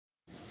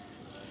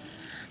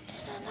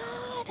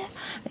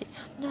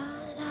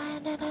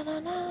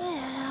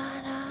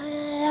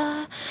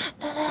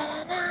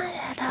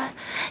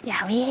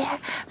Yeah,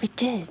 we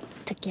do it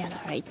together,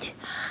 right?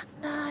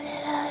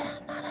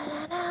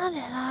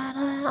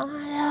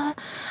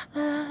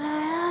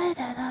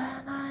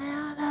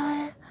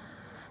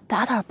 The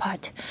other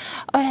part.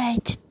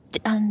 Alright,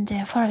 and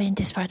following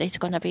this part, it's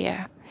gonna be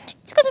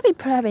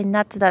probably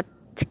not that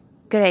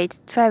great.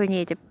 Probably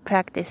need to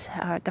practice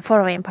the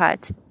following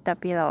parts, the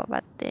below,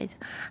 but their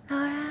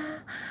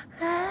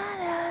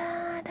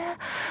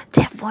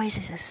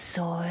voices are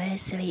so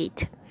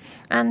sweet,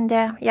 and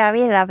yeah,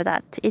 we love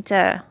that.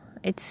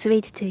 It's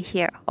sweet to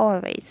hear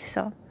always.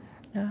 So.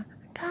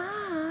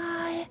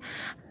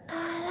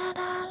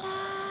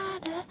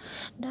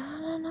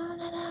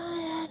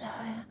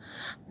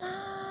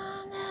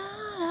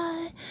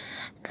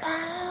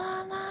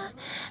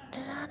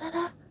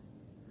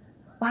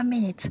 One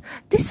minute.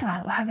 This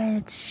one, 1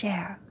 minute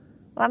share.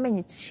 1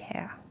 minute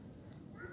share.